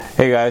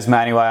Hey guys,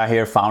 Manny Vaya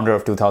here, founder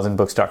of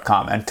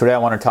 2000books.com, and today I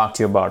want to talk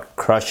to you about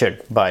Crush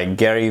It by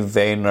Gary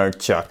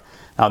Vaynerchuk.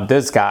 Now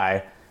this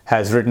guy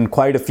has written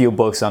quite a few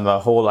books on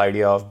the whole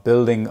idea of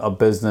building a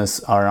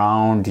business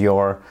around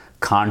your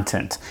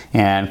content,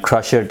 and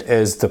Crush It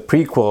is the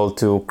prequel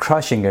to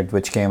Crushing It,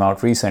 which came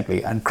out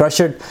recently. And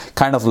Crush It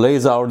kind of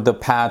lays out the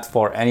path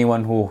for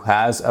anyone who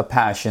has a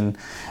passion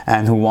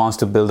and who wants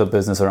to build a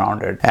business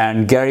around it.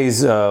 And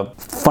Gary's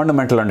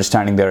fundamental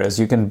understanding there is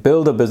you can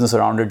build a business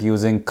around it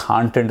using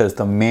content as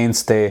the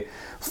mainstay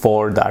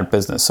for that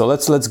business. So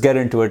let's get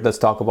into it. Let's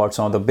talk about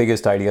some of the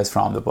biggest ideas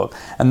from the book.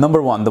 And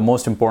number one, the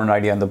most important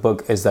idea in the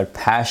book is that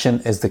passion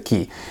is the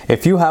key.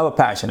 If you have a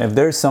passion, if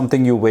there's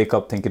something you wake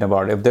up thinking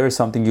about, if there's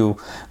something you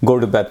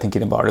go to bed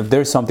thinking about, if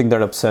there's something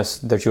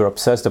that you're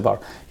obsessed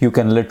about, you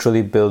can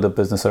literally build a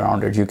business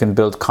around it. You can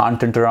build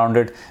content around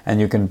it, and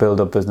you can build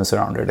a business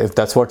around it. If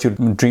that's what you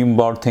dream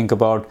about, think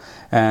about,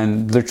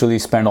 and literally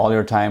spend all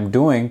your time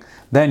doing,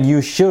 then you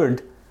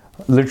should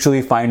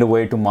literally find a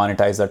way to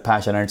monetize that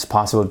passion. And it's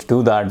possible to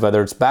do that,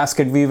 whether it's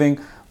basket weaving,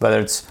 whether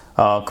it's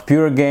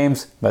computer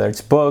games, whether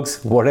it's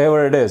books,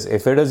 whatever it is.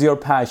 If it is your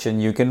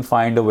passion, you can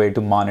find a way to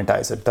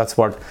monetize it. That's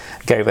what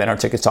Gary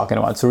Vaynerchuk is talking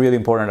about. It's a really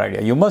important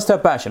idea. You must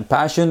have passion.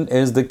 Passion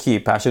is the key.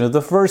 Passion is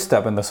the first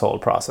step in this whole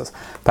process.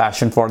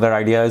 Passion for that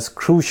idea is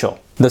crucial.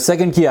 The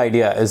second key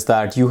idea is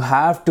that you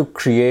have to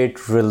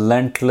create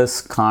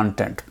relentless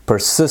content,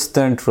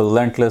 persistent,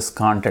 relentless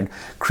content.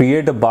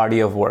 Create a body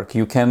of work.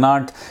 You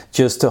cannot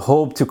just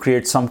hope to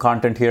create some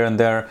content here and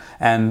there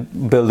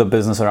and build a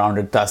business around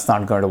it. That's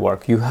not going to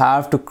work. You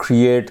have to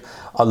create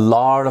a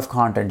lot of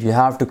content. You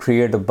have to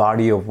create a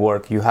body of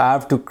work. You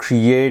have to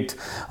create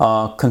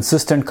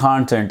consistent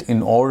content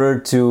in order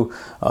to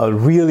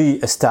really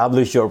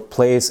establish your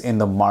place in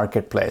the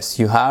marketplace.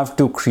 You have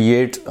to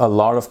create a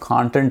lot of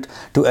content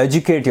to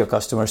educate your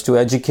customers, to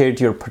educate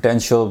your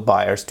potential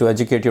buyers, to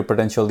educate your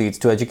potential leads,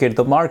 to educate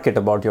the market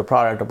about your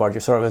product, about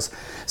your service.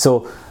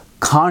 So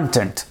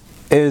content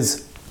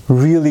is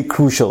really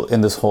crucial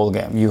in this whole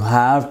game. You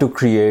have to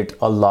create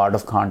a lot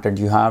of content.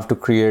 You have to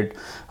create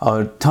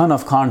a ton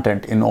of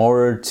content in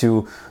order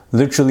to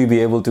literally be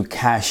able to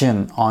cash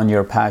in on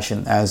your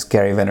passion, as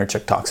Gary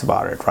Vaynerchuk talks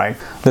about it, right?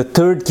 The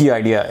third key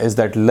idea is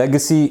that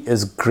legacy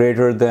is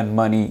greater than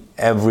money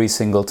every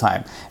single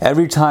time.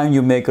 Every time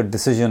you make a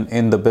decision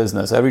in the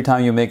business, every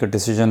time you make a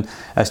decision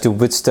as to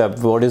which step,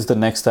 what is the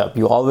next step,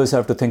 you always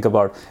have to think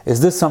about,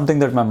 is this something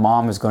that my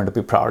mom is going to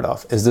be proud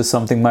of? Is this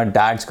something my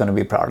dad's going to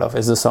be proud of?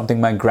 Is this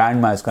something my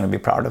grandma is going to be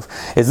proud of?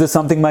 Is this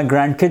something my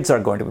grandkids are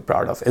going to be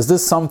proud of? Is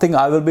this something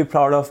I will be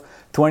proud of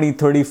 20,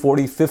 30,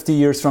 40, 50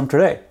 years from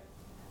today?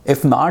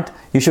 If not,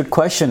 you should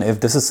question if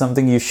this is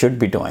something you should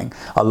be doing.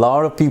 A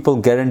lot of people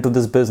get into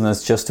this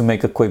business just to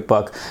make a quick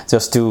buck,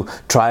 just to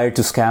try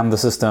to scam the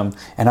system.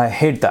 And I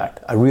hate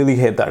that. I really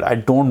hate that. I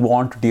don't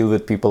want to deal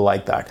with people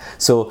like that.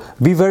 So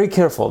be very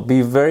careful.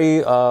 Be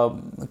very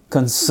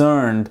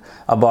concerned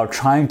about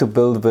trying to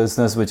build a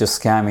business which is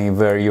scammy,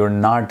 where you're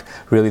not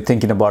really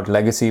thinking about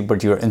legacy,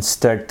 but you're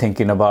instead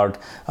thinking about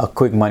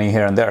quick money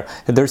here and there.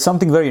 There's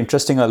something very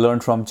interesting I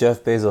learned from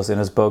Jeff Bezos in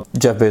his book,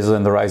 Jeff Bezos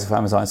and the Rise of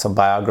Amazon. It's a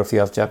biography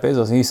of Jeff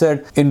Bezos. He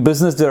said, in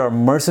business, there are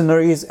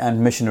mercenaries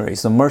and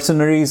missionaries. The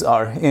mercenaries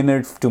are in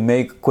it to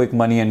make quick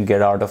money and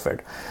get out of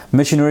it.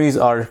 Missionaries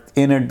are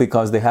in it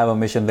because they have a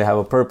mission, they have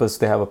a purpose,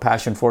 they have a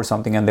passion for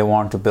something, and they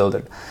want to build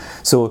it.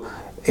 So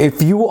if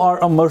you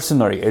are a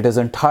mercenary, it is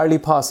entirely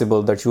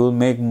possible that you will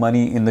make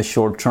money in the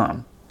short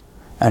term,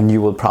 and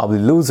you will probably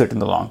lose it in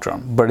the long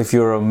term. But if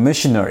you're a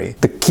missionary,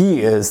 the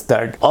key is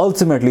that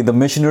ultimately the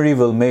missionary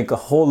will make a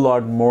whole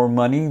lot more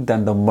money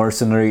than the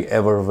mercenary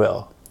ever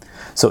will.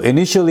 So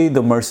initially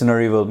the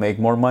mercenary will make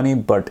more money,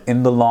 but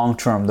in the long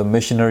term, the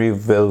missionary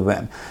will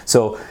win.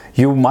 So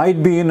you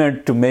might be in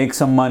it to make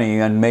some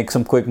money and make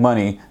some quick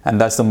money, and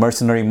that's the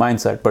mercenary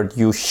mindset, but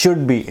you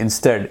should be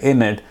instead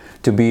in it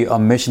to be a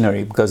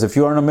missionary, because if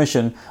you are on a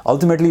mission,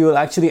 ultimately you will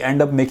actually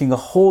end up making a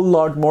whole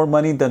lot more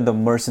money than the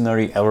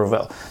mercenary ever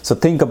will. So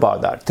think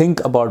about that.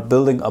 Think about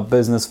building a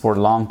business for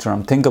long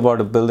term. Think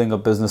about building a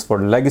business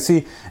for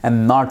legacy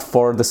and not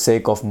for the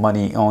sake of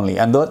money only.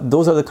 And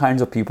those are the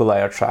kinds of people I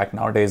attract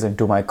nowadays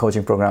into my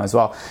coaching program as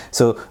well.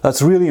 So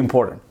that's really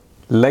important.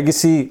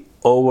 Legacy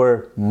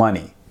over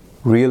money.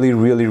 Really,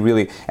 really,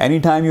 really.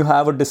 Anytime you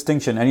have a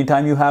distinction,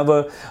 anytime you have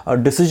a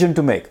decision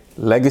to make,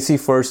 legacy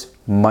first,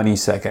 money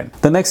second.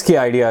 The next key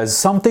idea is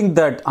something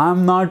that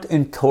I'm not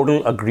in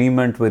total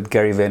agreement with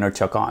Gary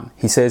Vaynerchuk on.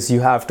 He says you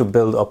have to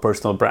build a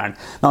personal brand.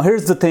 Now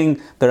here's the thing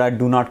that I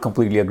do not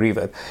completely agree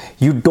with.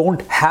 You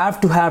don't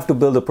have to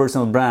build a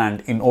personal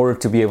brand in order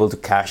to be able to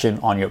cash in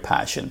on your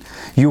passion.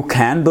 You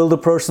can build a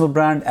personal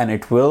brand, and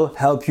it will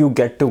help you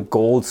get to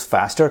goals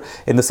faster.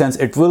 In the sense,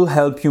 it will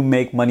help you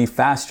make money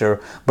faster.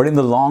 But in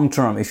the long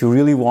term, if you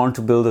really want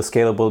to build a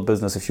scalable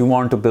business, if you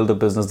want to build a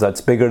business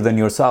that's bigger than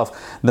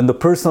yourself, then the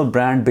personal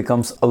brand becomes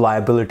becomes a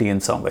liability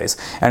in some ways.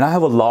 And I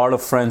have a lot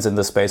of friends in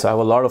this space.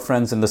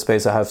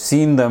 I have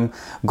seen them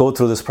go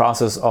through this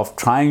process of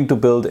trying to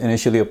build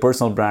initially a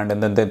personal brand,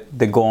 and then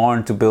they go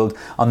on to build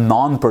a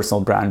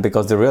non-personal brand,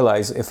 because they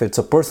realize if it's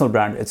a personal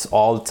brand, it's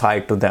all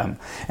tied to them,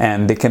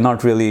 and they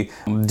cannot really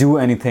do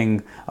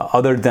anything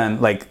other than,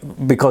 like,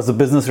 because the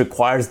business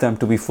requires them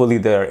to be fully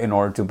there in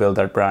order to build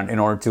that brand, in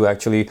order to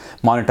actually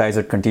monetize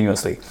it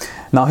continuously.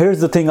 Now, here's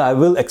the thing I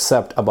will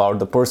accept about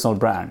the personal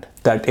brand,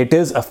 that it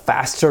is a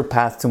faster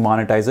path to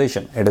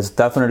monetization. It is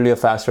definitely a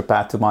faster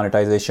path to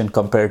monetization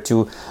compared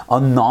to a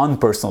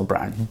non-personal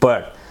brand.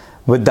 But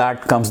with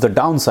that comes the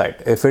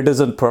downside. If it is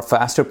a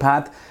faster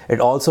path, it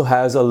also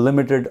has a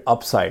limited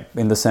upside,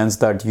 in the sense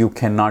that you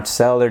cannot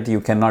sell it, you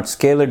cannot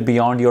scale it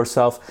beyond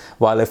yourself.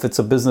 While if it's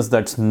a business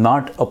that's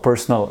not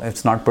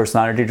it's not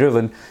personality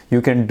driven,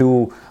 you can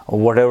do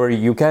whatever,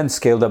 you can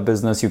scale that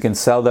business, you can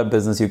sell that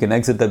business, you can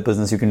exit that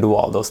business, you can do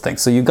all those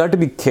things. So you got to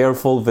be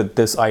careful with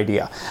this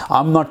idea.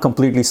 I'm not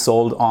completely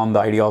sold on the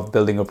idea of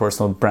building a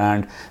personal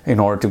brand in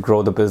order to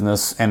grow the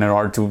business and in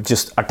order to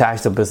just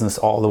attach the business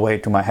all the way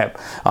to my hip.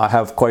 I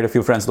have quite a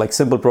few friends like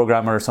Simple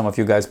Programmer. Some of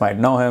you guys might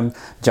know him.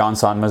 John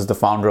Sonmez, the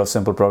founder of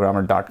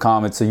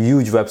simpleprogrammer.com. It's a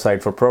huge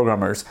website for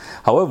programmers.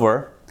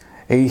 However,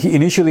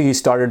 he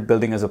started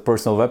building as a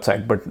personal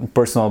website, but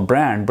personal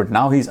brand, but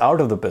now he's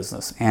out of the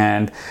business.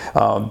 And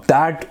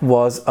that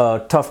was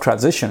a tough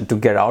transition to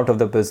get out of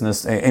the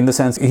business, in the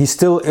sense he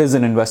still is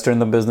an investor in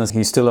the business.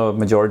 He's still a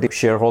majority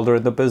shareholder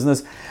in the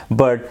business,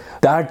 but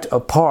that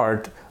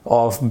part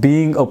of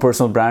being a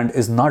personal brand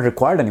is not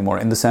required anymore,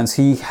 in the sense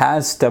he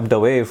has stepped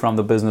away from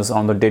the business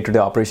on the day-to-day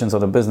operations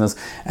of the business,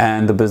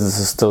 and the business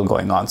is still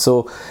going on.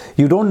 So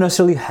you don't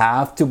necessarily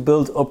have to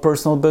build a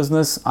personal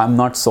business. I'm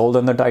not sold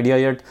on that idea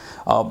yet.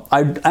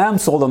 I am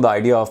sold on the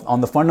idea on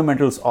the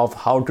fundamentals of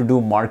how to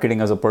do marketing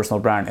as a personal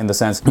brand, in the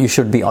sense you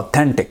should be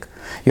authentic.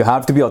 You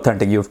have to be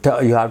authentic. You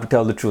have to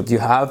tell the truth. You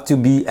have to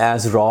be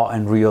as raw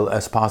and real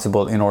as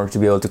possible in order to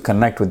be able to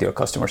connect with your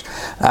customers.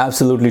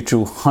 Absolutely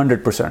true,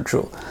 100%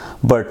 true.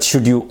 But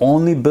should you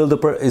only build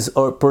is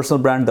a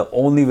personal brand the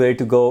only way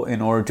to go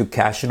in order to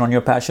cash in on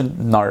your passion?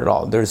 Not at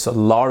all. There's a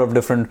lot of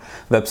different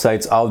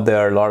websites out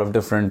there, a lot of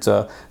different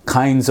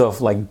kinds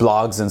of like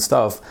blogs and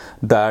stuff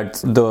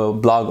that the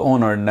blog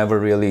owner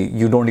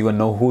you don't even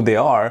know who they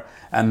are,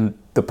 and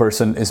the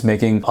person is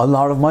making a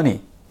lot of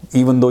money,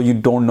 even though you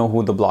don't know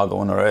who the blog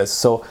owner is.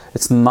 So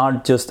it's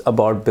not just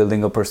about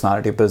building a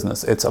personality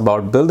business. It's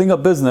about building a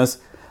business.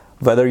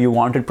 Whether you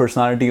wanted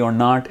personality or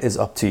not is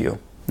up to you.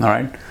 All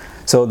right.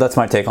 So that's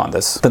my take on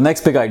this. The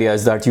next big idea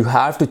is that you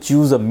have to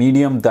choose a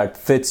medium that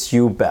fits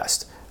you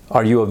best.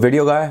 Are you a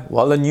video guy?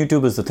 Well, then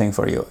YouTube is the thing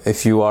for you.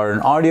 If you are an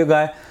audio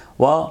guy,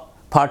 well,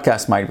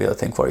 podcast might be the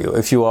thing for you.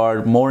 If you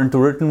are more into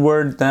written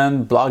word,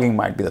 then blogging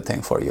might be the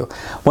thing for you.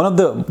 One of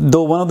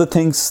the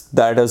things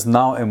that has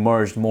now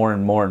emerged more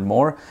and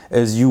more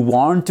is you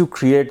want to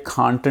create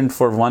content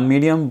for one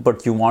medium,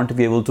 but you want to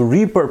be able to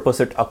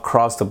repurpose it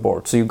across the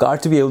board. So you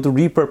got to be able to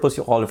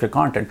repurpose all of your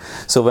content.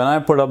 So when I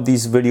put up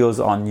these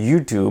videos on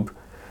YouTube,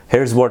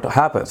 here's what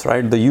happens,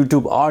 right? The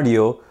YouTube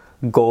audio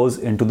goes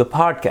into the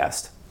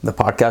podcast. The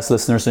podcast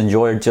listeners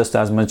enjoy it just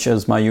as much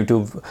as my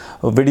YouTube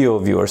video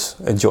viewers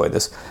enjoy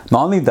this.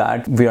 Not only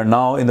that, we are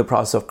now in the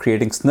process of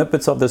creating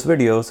snippets of these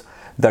videos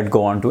that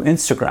go onto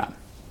Instagram.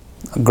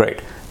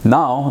 Great.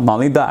 Now, not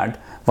only that,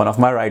 one of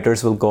my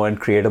writers will go and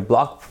create a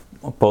blog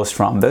post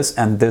from this,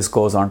 and this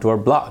goes onto our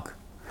blog.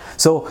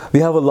 So we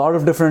have a lot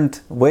of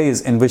different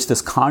ways in which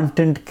this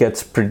content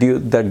gets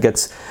produced, that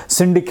gets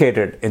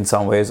syndicated in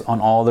some ways on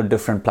all the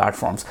different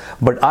platforms.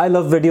 But I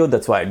love video,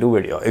 that's why I do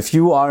video. If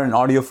you are an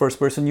audio first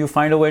person, you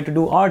find a way to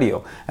do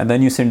audio, and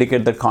then you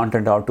syndicate that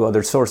content out to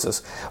other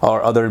sources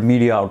or other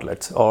media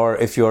outlets. Or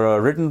if you're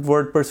a written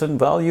word person,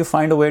 well, you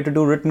find a way to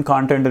do written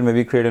content and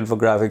maybe create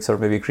infographics or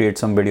maybe create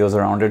some videos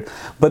around it.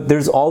 But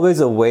there's always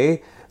a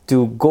way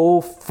to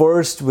go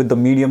first with the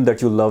medium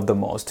that you love the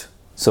most.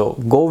 So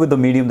go with the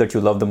medium that you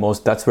love the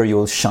most. That's where you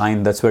will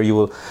shine. That's where you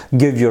will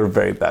give your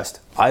very best.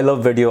 I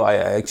love video. I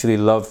actually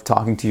love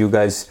talking to you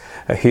guys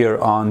here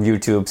on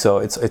YouTube. So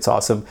it's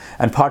awesome.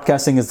 And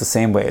podcasting is the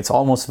same way. It's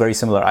almost very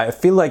similar. I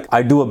feel like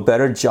I do a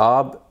better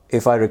job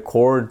if I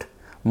record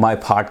my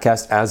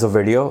podcast as a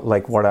video,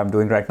 like what I'm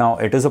doing right now.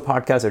 It is a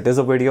podcast, it is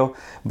a video,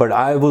 but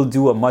I will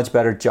do a much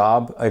better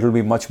job. It'll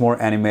be much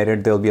more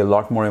animated. There'll be a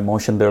lot more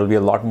emotion. There'll be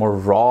a lot more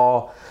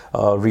raw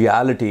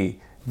reality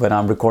when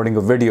I'm recording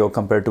a video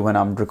compared to when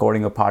I'm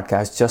recording a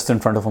podcast just in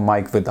front of a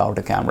mic without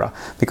a camera.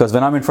 Because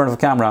when I'm in front of a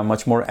camera, I'm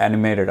much more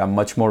animated, I'm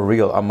much more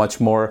real, I'm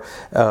much more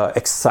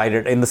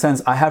excited, in the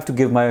sense I have to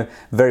give my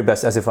very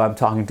best as if I'm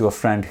talking to a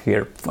friend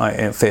here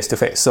face to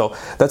face. So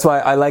that's why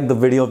I like the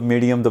video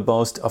medium the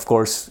most. Of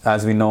course,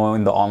 as we know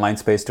in the online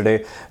space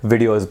today,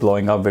 video is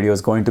blowing up. Video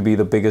is going to be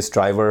the biggest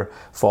driver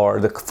for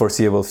the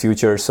foreseeable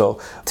future.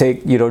 So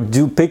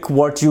pick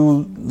what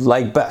you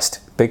like best.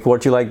 Pick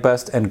what you like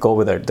best and go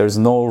with it. There's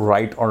no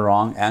right or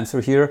wrong answer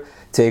here.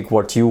 Take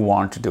what you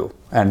want to do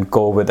and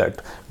go with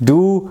it.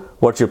 Do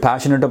what you're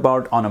passionate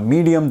about on a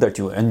medium that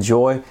you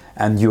enjoy,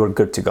 and you're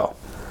good to go.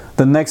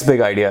 The next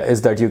big idea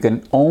is that you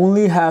can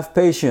only have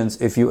patience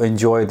if you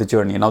enjoy the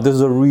journey. Now, this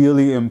is a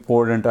really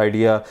important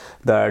idea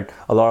that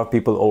a lot of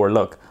people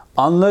overlook.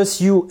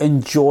 Unless you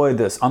enjoy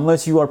this,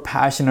 unless you are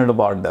passionate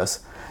about this,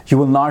 you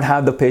will not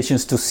have the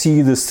patience to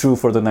see this through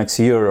for the next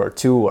year or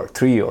 2 or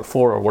 3 or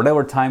 4 or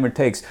whatever time it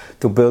takes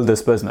to build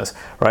this business,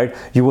 right?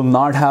 You will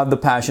not have the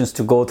passions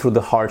to go through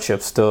the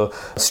hardships, the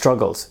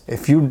struggles.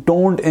 If you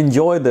don't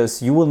enjoy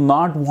this, you will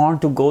not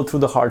want to go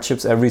through the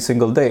hardships every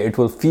single day. It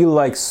will feel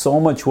like so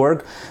much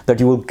work that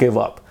you will give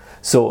up.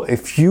 So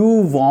if you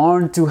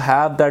want to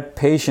have that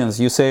patience,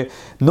 you say,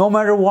 no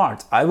matter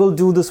what, I will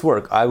do this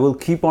work. I will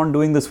keep on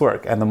doing this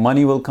work and the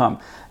money will come.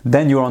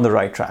 Then you're on the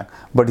right track.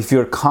 But if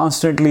you're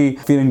constantly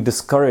feeling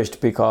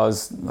discouraged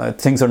because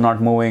things are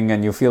not moving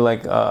and you feel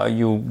like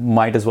you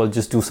might as well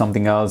just do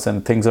something else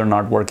and things are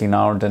not working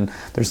out and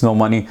there's no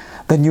money,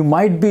 then you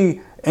might be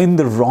in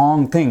the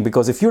wrong thing.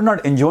 Because if you're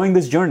not enjoying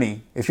this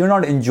journey, if you're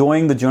not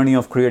enjoying the journey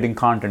of creating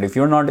content, if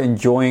you're not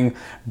enjoying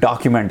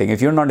documenting,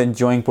 if you're not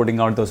enjoying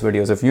putting out those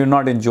videos, if you're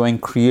not enjoying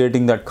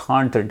creating that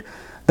content,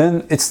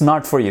 then it's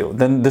not for you.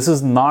 Then this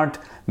is not,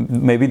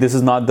 maybe this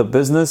is not the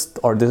business,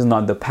 or this is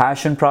not the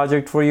passion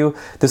project for you.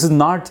 This is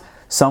not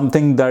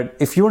something that,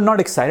 if you're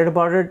not excited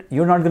about it,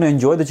 you're not going to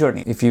enjoy the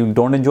journey. If you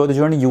don't enjoy the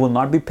journey, you will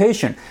not be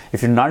patient.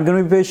 If you're not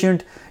going to be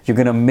patient, you're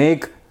going to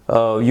make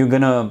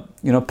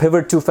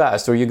pivot too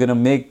fast, or you're going to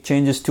make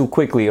changes too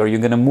quickly, or you're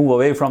going to move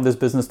away from this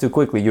business too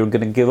quickly. You're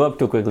going to give up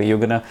too quickly. You're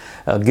going to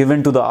give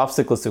in to the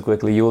obstacles too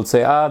quickly. You will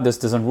say, this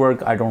doesn't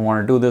work. I don't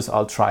want to do this.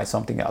 I'll try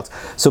something else.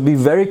 So be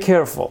very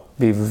careful.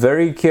 Be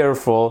very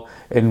careful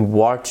in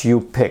what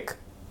you pick.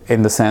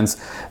 In the sense,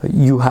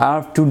 you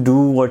have to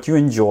do what you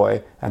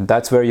enjoy, and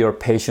that's where your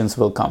patience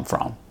will come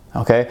from.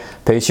 Okay,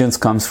 patience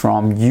comes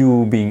from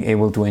you being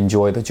able to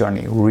enjoy the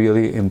journey.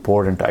 Really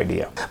important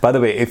idea. By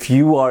the way, if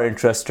you are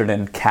interested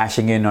in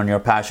cashing in on your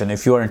passion,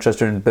 if you are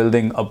interested in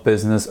building a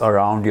business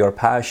around your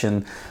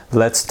passion,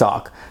 let's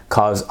talk.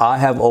 Because I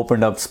have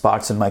opened up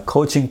spots in my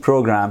coaching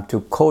program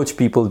to coach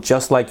people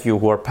just like you,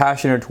 who are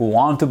passionate, who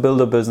want to build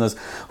a business,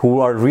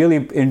 who are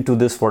really into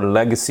this for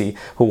legacy,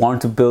 who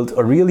want to build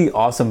a really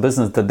awesome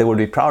business that they would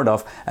be proud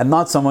of, and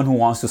not someone who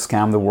wants to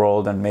scam the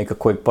world and make a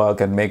quick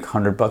buck and make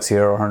 $100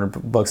 here or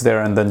 $100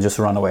 there and then just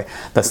run away.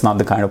 That's not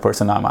the kind of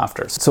person I'm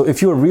after. So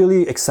if you're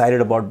really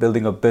excited about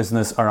building a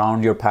business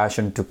around your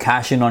passion, to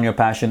cash in on your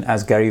passion,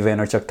 as Gary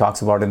Vaynerchuk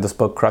talks about in this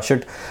book, Crush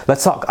It,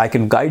 let's talk. I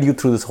can guide you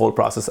through this whole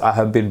process. I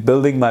have been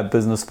building my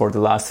business for the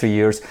last 3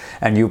 years,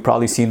 and you've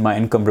probably seen my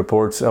income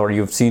reports, or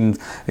you've seen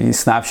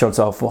snapshots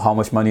of how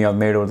much money I've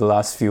made over the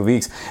last few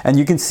weeks, and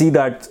you can see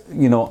that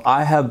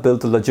I have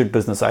built a legit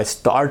business. I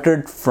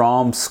started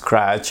from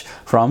scratch,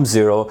 from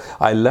zero.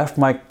 I left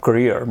my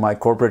career, my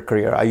corporate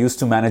career. I used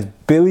to manage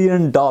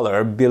billion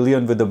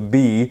with a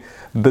B,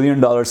 $1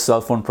 billion cell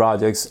phone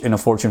projects in a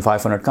Fortune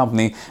 500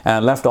 company, and I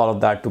left all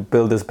of that to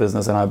build this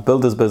business, and I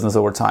built this business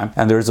over time.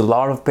 And there's a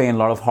lot of pain, a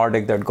lot of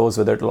heartache that goes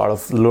with it, a lot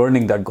of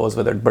learning that goes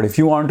with it. But if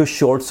you want to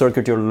short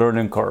circuit your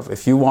learning curve,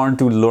 if you want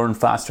to learn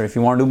faster, if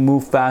you want to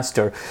move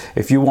faster,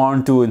 if you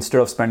want to, instead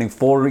of spending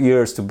 4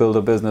 years to build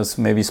a business,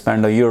 maybe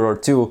spend a year or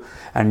 2,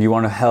 and you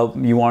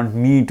want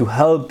me to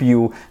help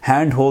you,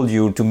 handhold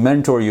you, to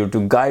mentor you,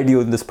 to guide you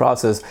in this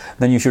process,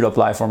 then you should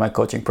apply for my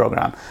coaching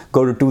program.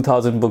 Go to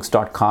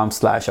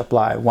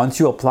 2000books.com/apply. Once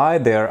you apply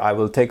there, I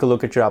will take a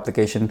look at your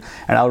application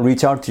and I'll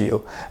reach out to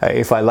you.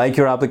 If I like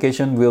your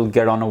application, we'll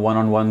get on a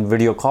one-on-one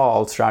video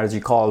call, strategy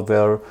call,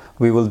 where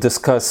we will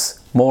discuss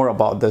more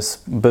about this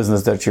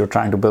business that you're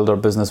trying to build, or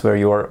business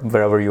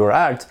wherever you are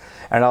at.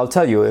 And I'll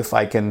tell you if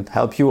I can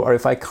help you or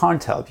if I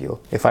can't help you.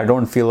 If I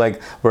don't feel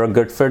like we're a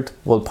good fit,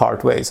 we'll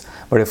part ways.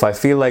 But if I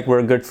feel like we're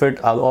a good fit,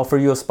 I'll offer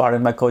you a spot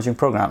in my coaching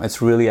program.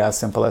 It's really as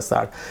simple as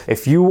that.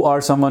 If you are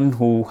someone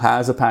who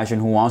has a passion,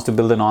 who wants to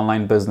build an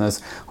online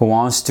business, who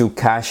wants to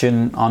cash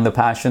in on the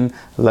passion,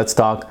 let's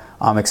talk.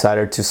 I'm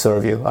excited to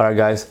serve you. All right,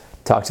 guys,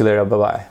 talk to you later. Bye-bye.